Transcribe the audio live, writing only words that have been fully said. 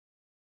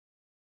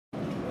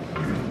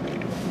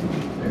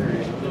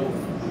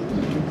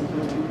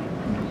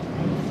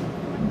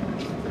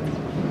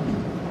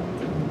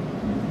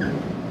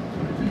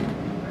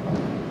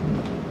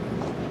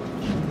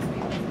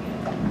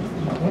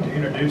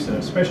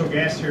introduce a special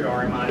guest here to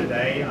RMI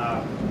today.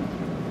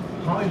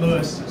 Holly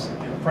Lewis is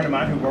a friend of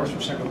mine who works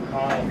for Senator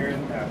McConnell here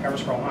in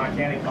Ohio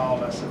County,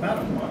 called us about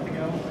a month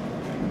ago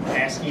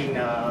asking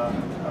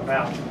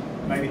about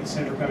maybe the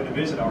senator coming to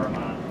visit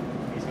RMI.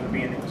 He's going to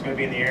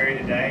be in the area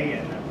today,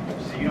 and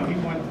so, you know,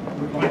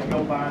 we're going to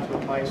go by to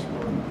a place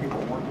where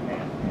people are working at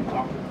and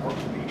work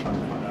with people.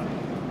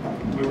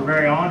 We were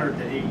very honored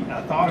that he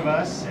thought of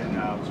us and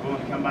was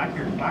willing to come by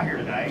here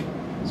today.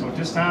 So at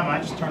this time, I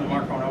just turn the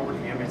microphone over to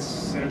him. It's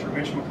Senator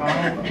Mitch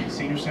McConnell, the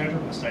senior senator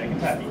from the state of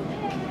Kentucky.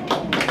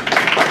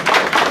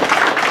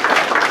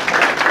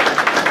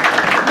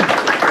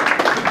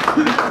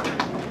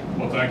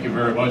 Well, thank you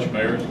very much,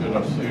 Mayor. It's good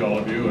to see all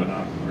of you, and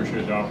I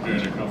appreciate the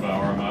opportunity to come by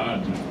RMI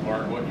and just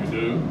learn what you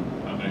do,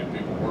 how many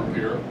people work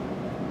here.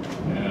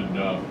 And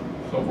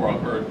so far,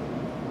 I've heard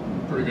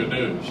pretty good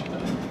news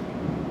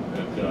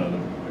that the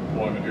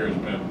employment here has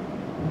been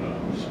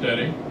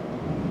steady.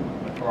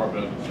 The car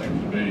business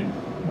seems to be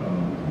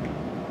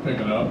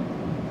picking up,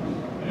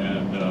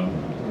 and we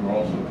were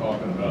also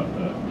talking about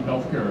the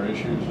healthcare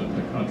issues that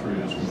the country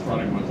is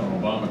confronting with on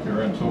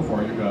Obamacare, and so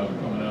far you guys are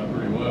coming out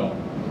pretty well.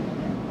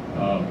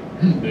 A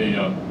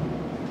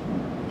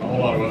whole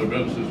lot of other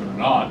businesses are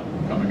not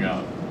coming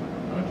out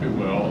too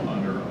well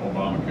under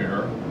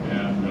Obamacare,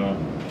 and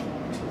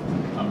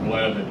I'm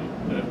glad that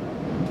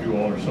you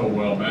all are so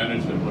well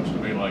managed. It looks to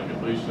me like,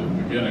 at least in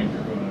the beginning,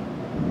 you're going to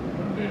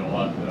be a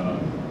lot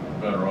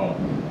better off.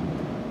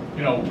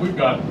 You know, we've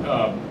got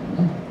a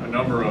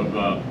number of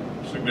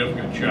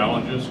significant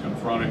challenges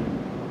confronting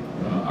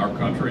our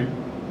country.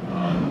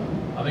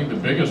 I think the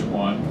biggest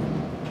one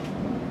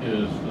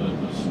is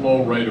the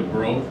slow rate of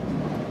growth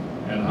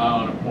and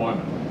high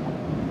unemployment.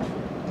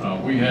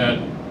 We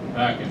had,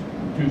 back in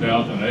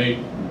 2008,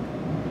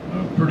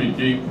 a pretty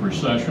deep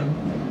recession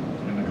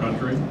in the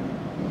country.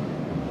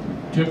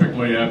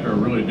 Typically, after a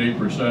really deep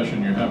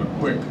recession, you have a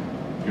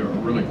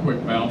really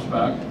quick bounce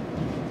back,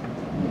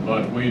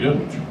 but we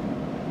didn't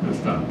this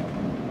time.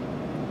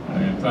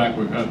 And in fact,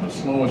 we've had the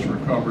slowest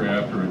recovery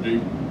after a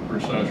deep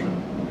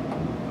recession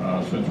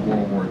since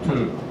World War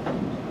II.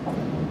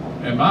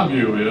 And my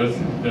view is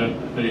that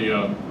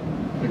the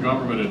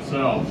government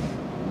itself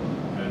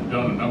has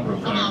done a number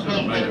of things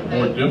that have made it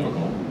more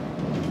difficult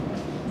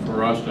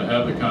for us to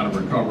have the kind of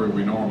recovery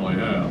we normally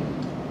have.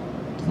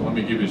 So let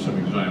me give you some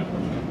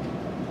examples.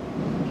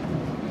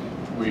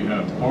 We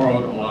have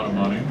borrowed a lot of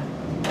money.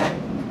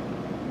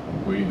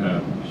 We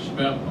have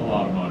spent a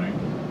lot of money.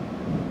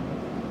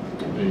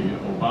 The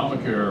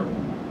Obamacare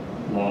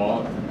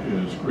law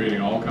is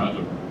creating all kinds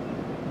of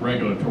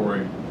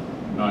regulatory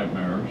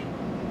nightmares.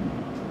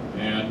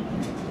 And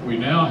we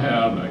now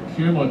have a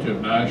cumulative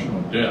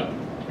national debt.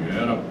 If you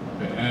add up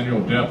the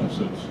annual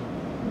deficits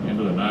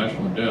into the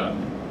national debt,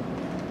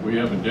 we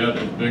have a debt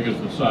as big as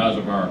the size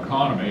of our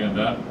economy, and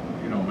that,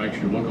 you know, makes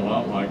you look a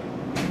lot like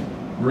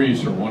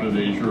Greece or one of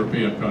these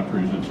European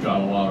countries that's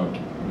got a lot of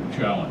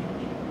challenges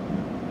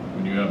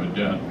when you have a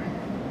debt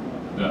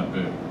that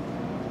big.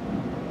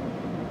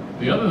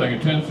 The other thing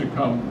that tends to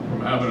come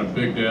from having a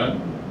big debt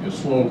is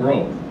slow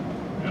growth.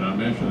 And I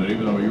mentioned that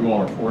even though you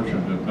all are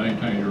fortunate to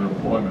maintain your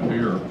employment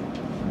here,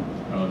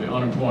 the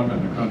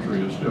unemployment in the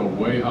country is still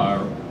way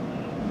higher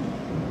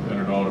than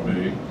it ought to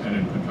be, and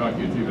in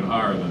Kentucky it's even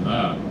higher than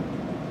that.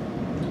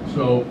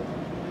 So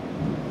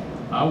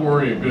I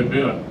worry a good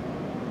bit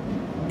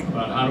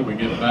about how do we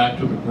get back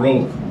to the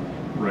growth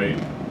rate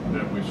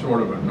that we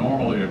sort of are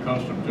normally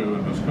accustomed to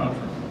in this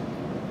country.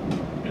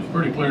 It's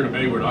pretty clear to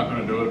me we're not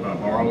going to do it by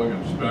borrowing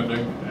and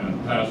spending and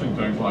passing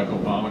things like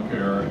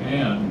Obamacare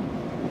and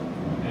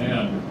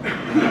having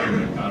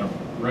the kind of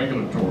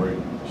regulatory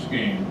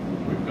scheme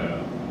we've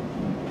had.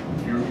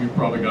 You've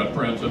probably got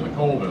friends in the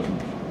coal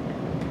business.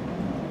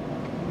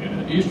 In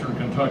the eastern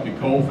Kentucky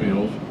coal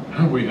fields,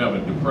 we have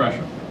a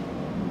depression.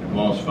 We've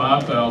lost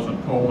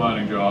 5,000 coal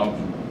mining jobs,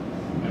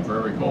 and for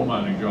every coal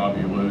mining job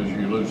you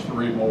lose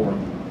 3 more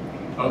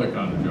other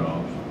kind of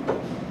jobs.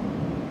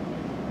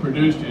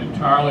 Produced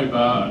entirely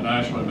by a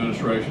national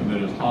administration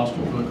that is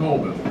hostile to the coal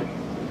business,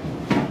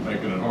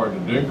 making it hard to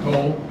dig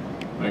coal,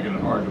 making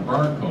it hard to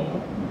burn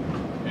coal.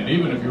 And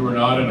even if you were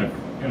not in a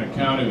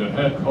county that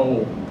had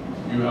coal,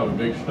 you have a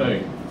big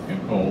stake in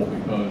coal,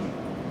 because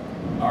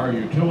our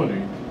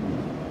utility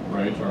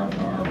rates are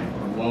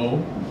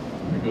low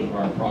because of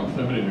our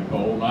proximity to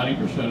coal.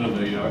 90% of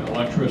the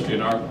electricity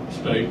in our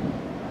state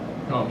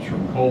comes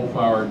from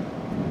coal-fired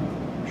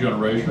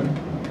generation,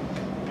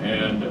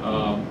 and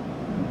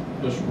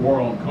this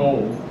war on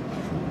coal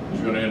is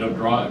going to end up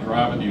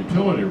driving the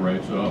utility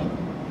rates up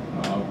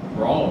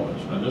for all of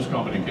us. And this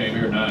company came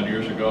here 9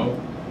 years ago.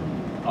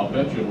 I'll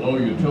bet you low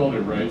utility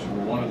rates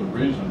were one of the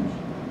reasons,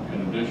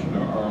 in addition to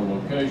our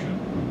location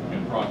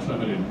in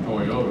proximity to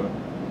Toyota,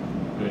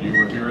 that you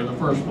were here in the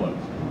first place.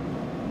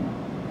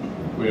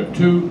 We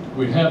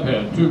have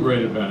had two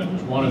great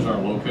advantages. One is our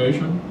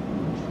location.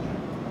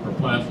 For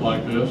plants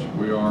like this,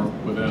 we are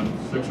within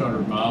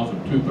 600 miles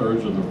of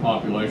 2/3 of the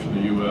population of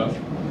the U.S.,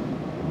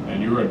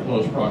 and you're in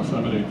close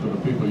proximity to the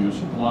people you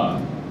supply.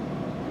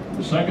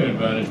 The second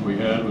advantage we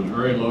had was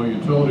very low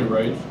utility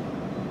rates.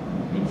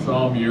 In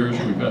some years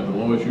we've had the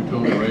lowest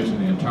utility rates in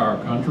the entire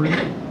country,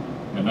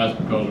 and that's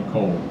because of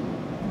coal.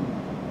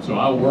 So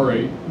I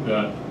worry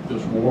that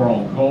this war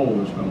on coal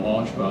that's been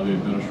launched by the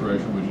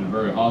administration, which is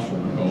very hostile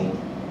to coal,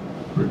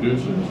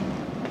 produces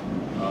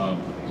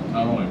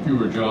not only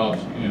fewer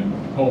jobs in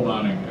coal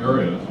mining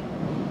areas,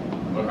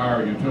 but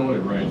higher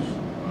utility rates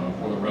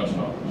for the rest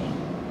of us.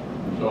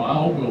 So I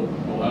hope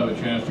we'll have a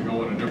chance to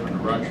go in a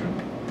different direction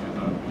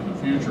in the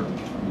future.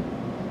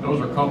 Those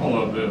are a couple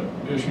of the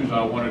issues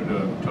I wanted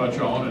to touch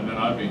on, and then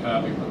I'd be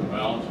happy for the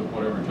balance of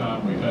whatever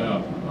time we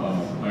have,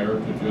 Mayor,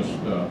 to just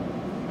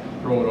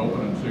throw it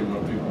open and see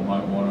what people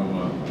might want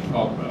to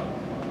talk about.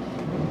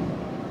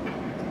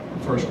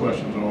 The first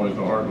question is always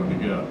the hard one to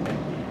get.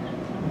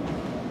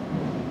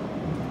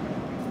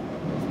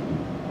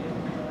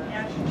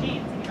 Now's your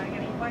chance. Anybody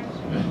got any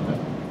questions?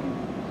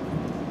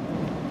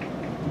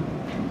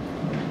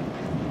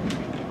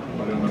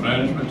 But in the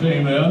management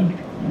team then?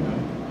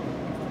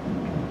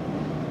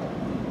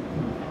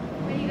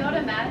 When you go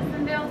to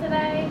Madisonville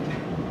today,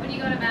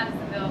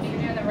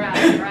 you're doing the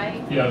rally,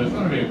 right? Yeah, there's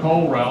going to be a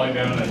coal rally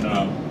down in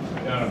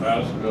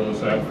Madisonville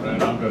this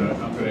afternoon. I'm going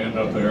to end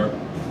up there.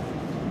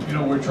 You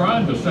know, we're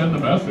trying to send the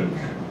message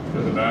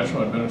to the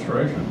national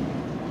administration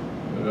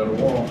that a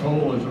war on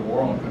coal is a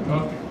war on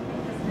Kentucky,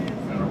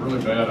 and a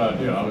really bad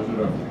idea. I was at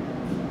a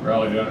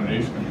rally down in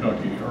East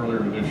Kentucky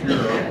earlier this year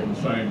on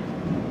the same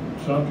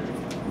subject,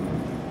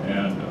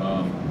 and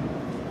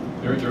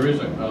there is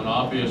an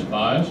obvious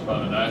bias by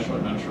the national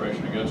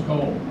administration against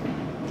coal.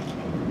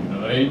 You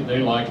know, they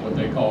like what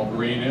they call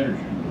green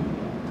energy,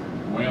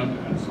 wind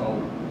and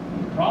solar.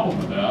 The problem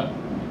with that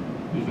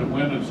is that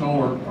wind and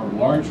solar are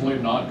largely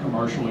not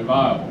commercially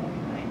viable.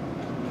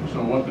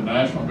 So what the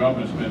national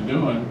government's been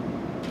doing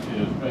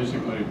is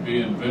basically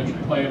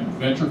playing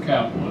venture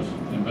capitalists,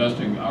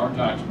 investing our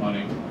tax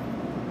money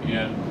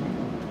in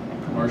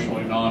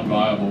commercially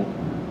non-viable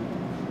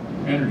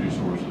energy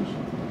sources.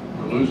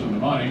 We're losing the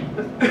money,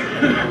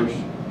 and of course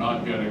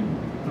not getting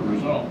the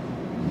result.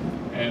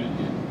 And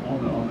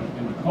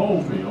in the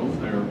coal fields,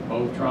 they're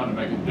both trying to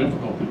make it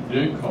difficult to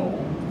dig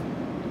coal,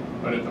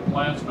 but at the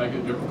plants make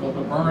it difficult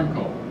to burn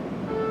coal.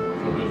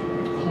 So there's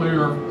a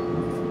clear,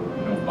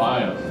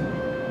 bias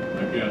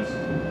against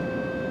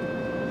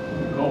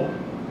coal.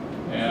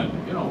 And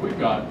we've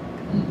got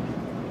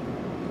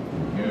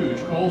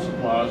huge coal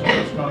supplies in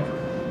this country,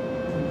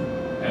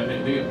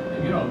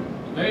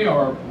 and they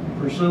are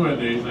pursuing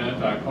these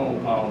anti-coal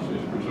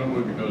policies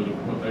presumably because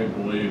of what they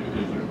believe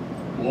is a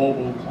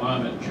global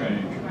climate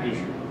change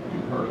issue.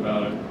 You've heard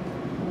about it,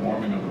 the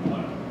warming of the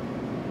planet.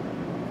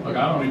 Look,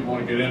 I don't even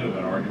want to get into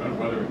that argument,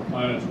 whether the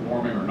planet's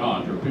warming or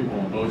not. There are people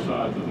on both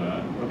sides of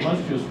that. But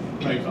let's just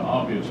make the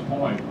obvious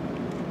point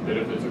that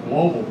if it's a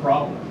global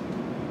problem,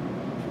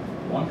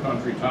 one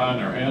country tying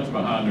their hands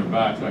behind their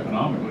backs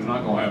economically is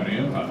not going to have any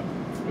impact.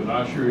 Because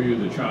I assure you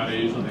the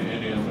Chinese and the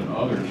Indians and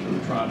others who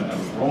are trying to have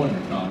a growing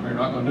economy are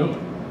not going to do it.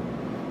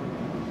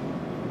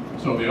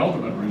 So the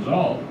ultimate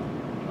result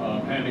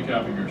of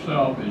handicapping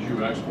yourself is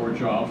you export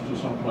jobs to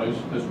some place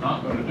that's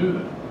not going to do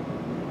that.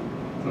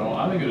 So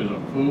I think it is a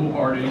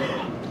foolhardy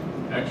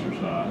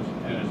exercise,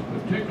 and it's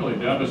particularly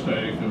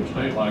devastating to a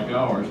state like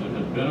ours that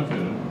has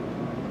benefited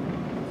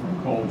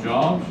from coal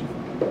jobs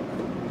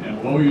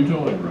and low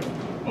utility rates,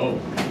 both.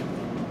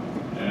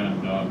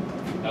 And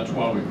that's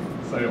why we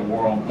say a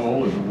war on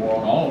coal is a war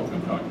on all of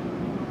Kentucky.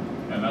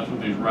 And that's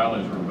what these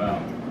rallies are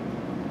about.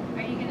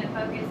 Are you going to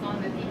focus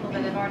on the people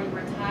that have already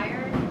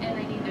retired and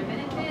they need their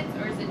benefits,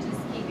 or is it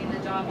just keeping the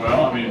job?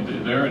 Well, I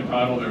mean, they're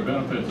entitled to their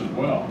benefits as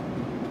well.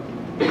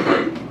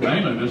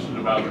 Mainly, this is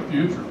about the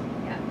future.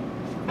 Yeah.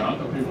 Not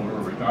the people who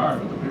are retired,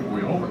 but the people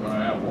we hope are going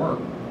to have work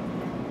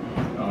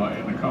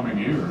in the coming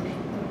years.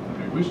 I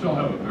mean, we still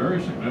have a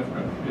very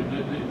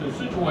significant, the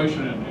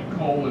situation in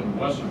coal in the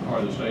western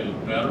part of the state is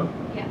better.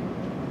 Yeah.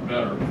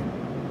 Better.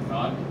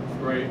 Not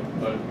great,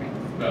 but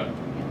better.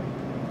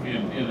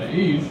 In the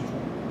east,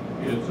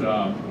 it's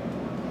a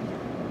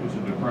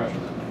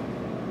depression,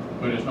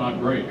 but it's not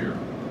great here.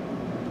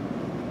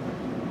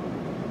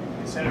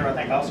 Senator, I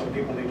think also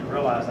people need to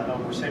realize, I know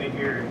we're sitting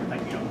here and we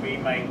think, we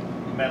make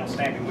metal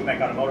stamping, we make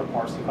automotive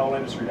parts, the coal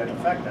industry doesn't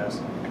affect us.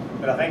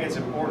 But I think it's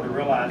important to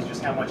realize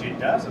just how much it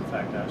does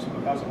affect us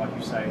because of, like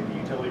you say, the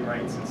utility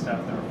rates and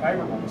stuff that are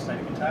favorable in the state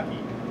of Kentucky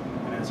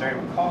and in this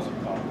area because of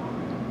coal.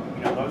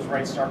 Those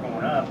rates start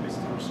going up, it's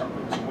going to start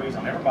putting a squeeze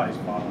on everybody's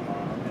bottom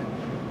line.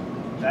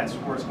 And that's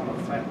where it's going to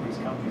affect these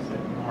companies that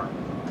aren't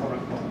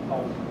quote-unquote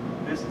coal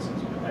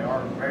businesses, but they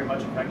are very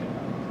much affected by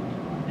it.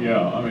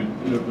 Yeah, I mean,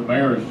 the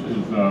mayor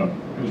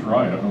is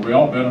right. I mean, we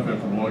all benefit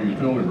from low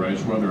utility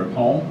rates, whether at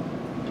home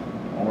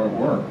or at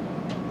work.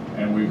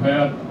 And we've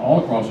had, all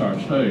across our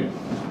state,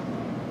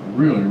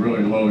 really,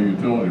 really low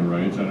utility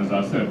rates. And as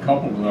I said,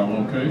 coupled with our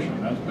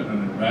location, that's been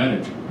an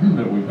advantage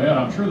that we've had.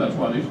 I'm sure that's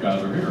why these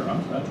guys are here.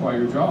 That's why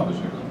your job is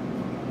here.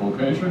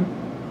 Location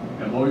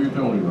and low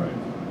utility rates.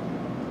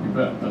 You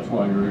bet, that's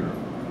why you're here.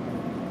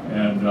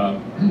 And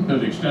to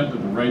the extent that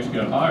the rates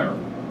get higher,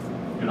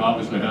 it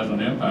obviously has an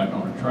impact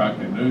on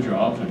attracting new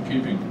jobs and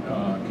keeping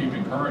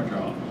current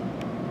jobs.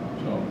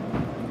 So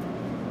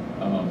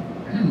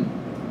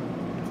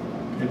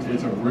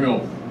it's a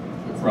real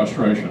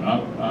frustration.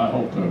 I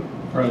hope the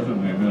president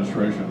and the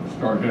administration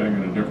start heading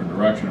in a different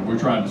direction. We're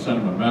trying to send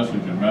them a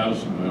message in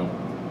Madisonville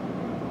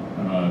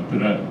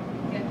today.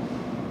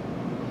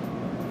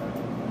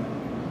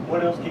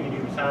 What else can you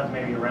do besides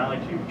maybe a rally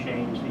to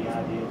change the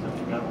ideas of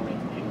the government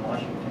in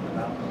Washington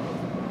about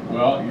this?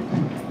 Well, it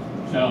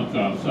sounds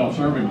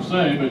self-serving to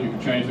say, but you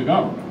can change the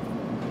government.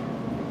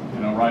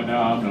 You know, right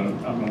now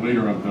I'm the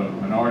leader of the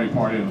minority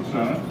party in the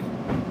Senate.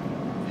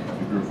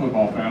 If you're a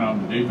football fan,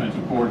 I'm the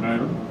defensive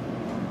coordinator.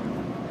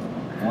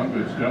 One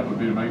good step would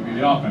be to make me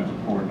the offensive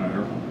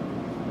coordinator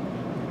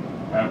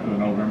after the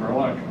November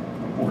election,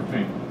 the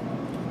 14th.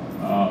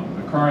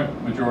 The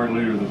current majority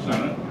leader of the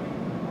Senate,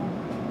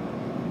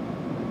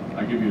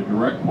 I give you a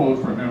direct quote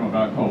from him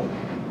about coal.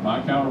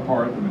 My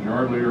counterpart, the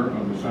majority leader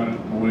of the Senate,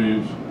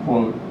 believes,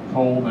 quote,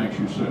 coal makes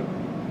you sick,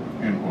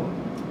 end quote.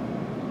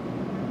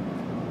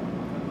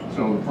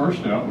 So the first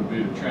step would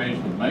be to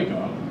change the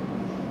makeup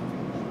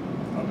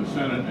of the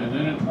Senate, and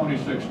then in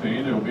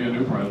 2016 there will be a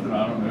new president.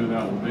 I don't know who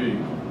that will be,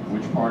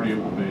 which party it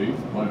will be,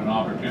 but an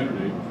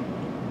opportunity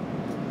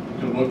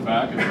to look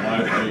back at the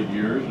last 8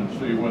 years and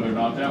see whether or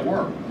not that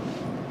worked.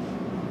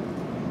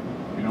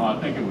 You know, I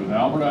think it was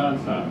Albert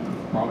Einstein,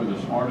 probably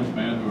the smartest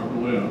man who ever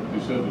lived, who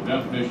said the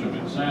definition of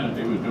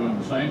insanity was doing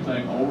the same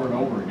thing over and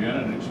over again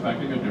and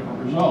expecting a different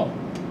result.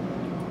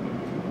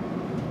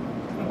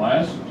 The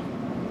last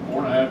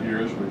 4.5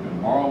 years we've been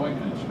borrowing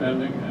and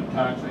spending and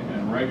taxing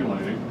and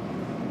regulating,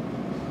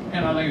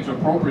 and I think it's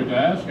appropriate to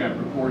ask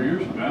after 4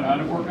 years of that, how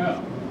did it work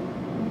out?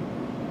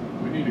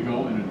 We need to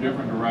go in a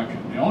different direction.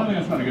 The only thing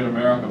that's going to get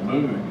America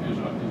moving is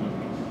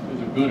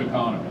a good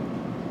economy.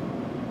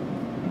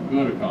 A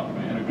good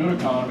economy. And a good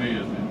economy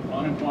is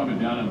unemployment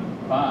down in the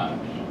 5s.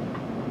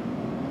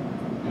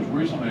 As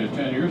recently as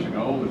 10 years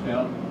ago, it was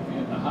down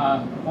in the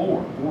high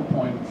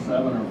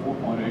 4.7 or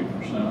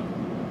 4.8%.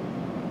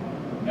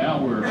 Now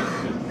we're at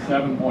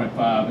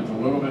 7.5. It's a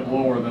little bit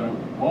lower than it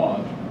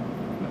was,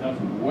 but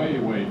that's way,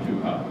 way too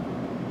high.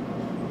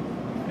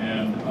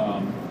 And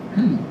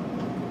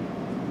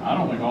I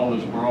don't think all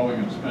this borrowing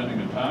and spending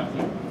and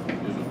taxing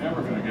is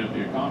ever going to get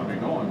the economy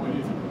going. We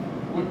need to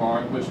quit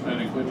borrowing, quit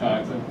spending, quit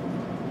taxing,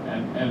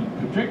 and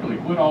particularly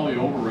quit all the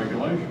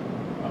over-regulation.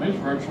 I mean, it's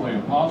virtually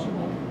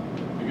impossible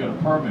to get a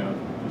permit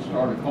to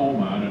start a coal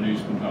mine in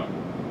East Kentucky.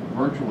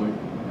 Virtually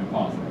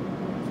impossible.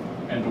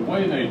 And the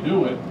way they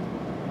do it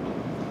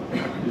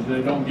is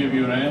they don't give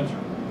you an answer.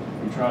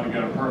 You try to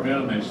get a permit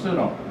and they sit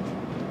on it.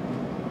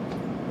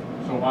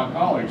 So my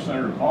colleague,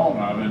 Senator Paul,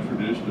 and I have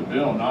introduced a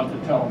bill not to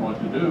tell them what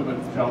to do, but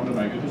to tell them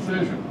to make a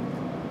decision.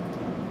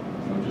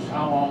 So just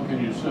how long can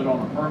you sit on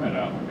a permit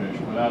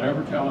application without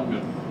ever telling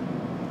the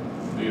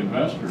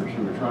investors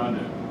who are trying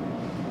to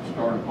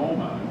start a coal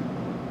mine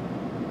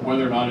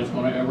whether or not it's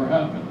going to ever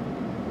happen?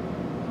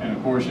 And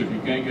of course, if you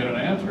can't get an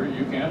answer,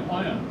 you can't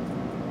plan.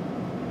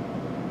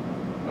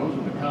 Those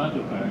are the kinds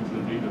of things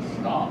that need to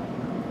stop.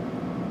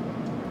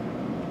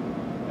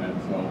 And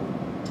so,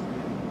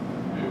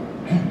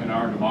 in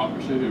our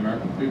democracy, the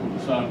American people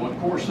decide what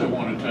course they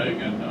want to take,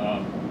 and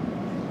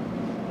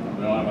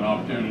they'll have an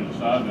opportunity to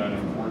decide that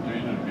in 14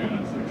 and again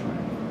in 16.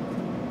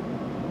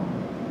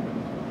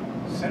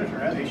 Senator,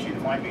 another issue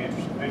that might be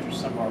interest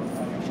some of our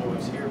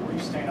employees here. Where do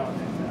you stand on it?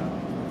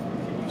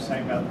 Can you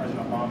say about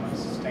President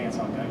Obama's stance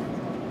on gun control?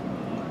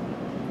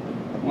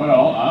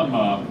 Well,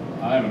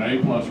 I have an A+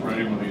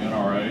 rating with the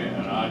NRA,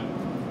 and I,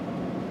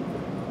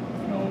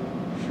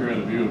 share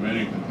the view of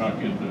many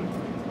Kentuckians that,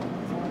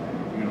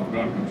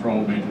 gun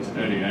control means a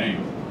steady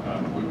aim.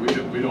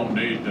 We don't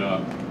need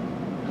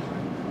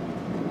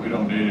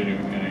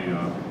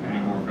any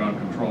more gun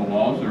control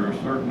laws. There are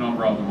a certain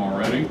number of them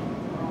already,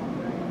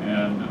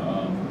 and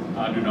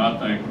I do not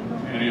think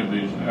any of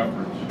these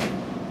efforts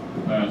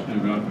to pass new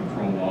gun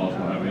control laws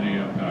will have any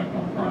impact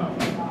on crime.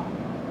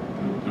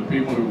 The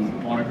people who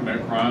want to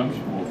commit crimes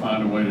will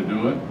find a way to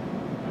do it,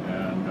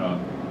 and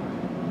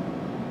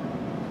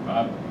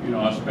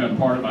I spend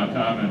part of my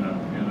time in the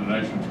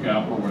nation's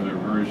capital where there are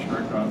very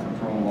strict gun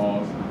control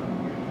laws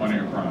and plenty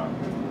of crime.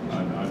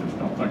 I just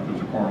don't think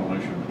there's a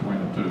correlation between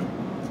the two.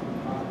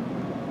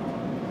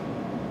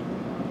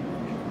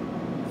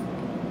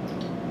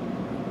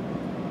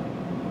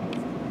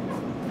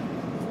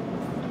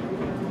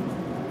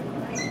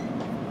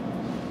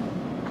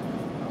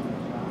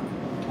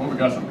 Well, we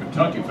got some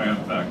Kentucky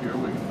fans back here.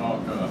 We can talk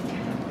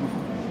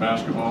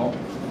basketball,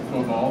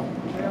 football.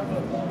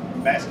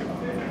 Basketball.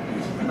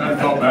 We better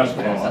talk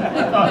basketball.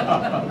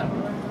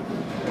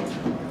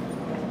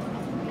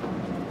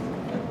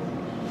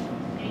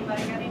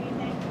 Anybody got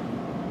anything?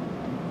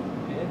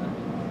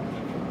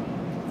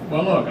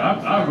 Well, look,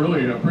 I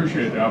really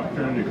appreciate the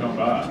opportunity to come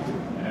by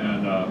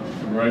and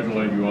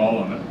congratulate you all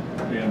on it,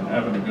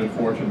 having the good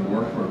fortune to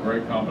work for a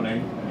great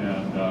company.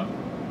 And the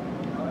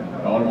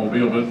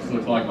automobile business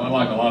looks like,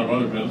 unlike a lot of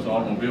other business, the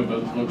automobile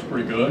business looks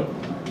pretty good.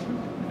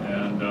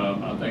 And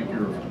I think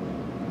your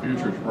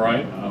future is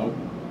bright. I hope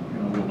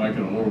we'll make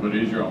it a little bit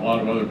easier on a lot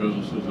of other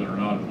businesses that are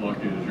not as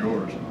lucky as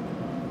yours.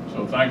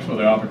 So thanks for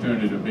the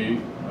opportunity to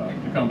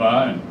come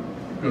by, and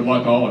good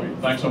luck to all of you.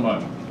 Thanks so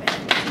much.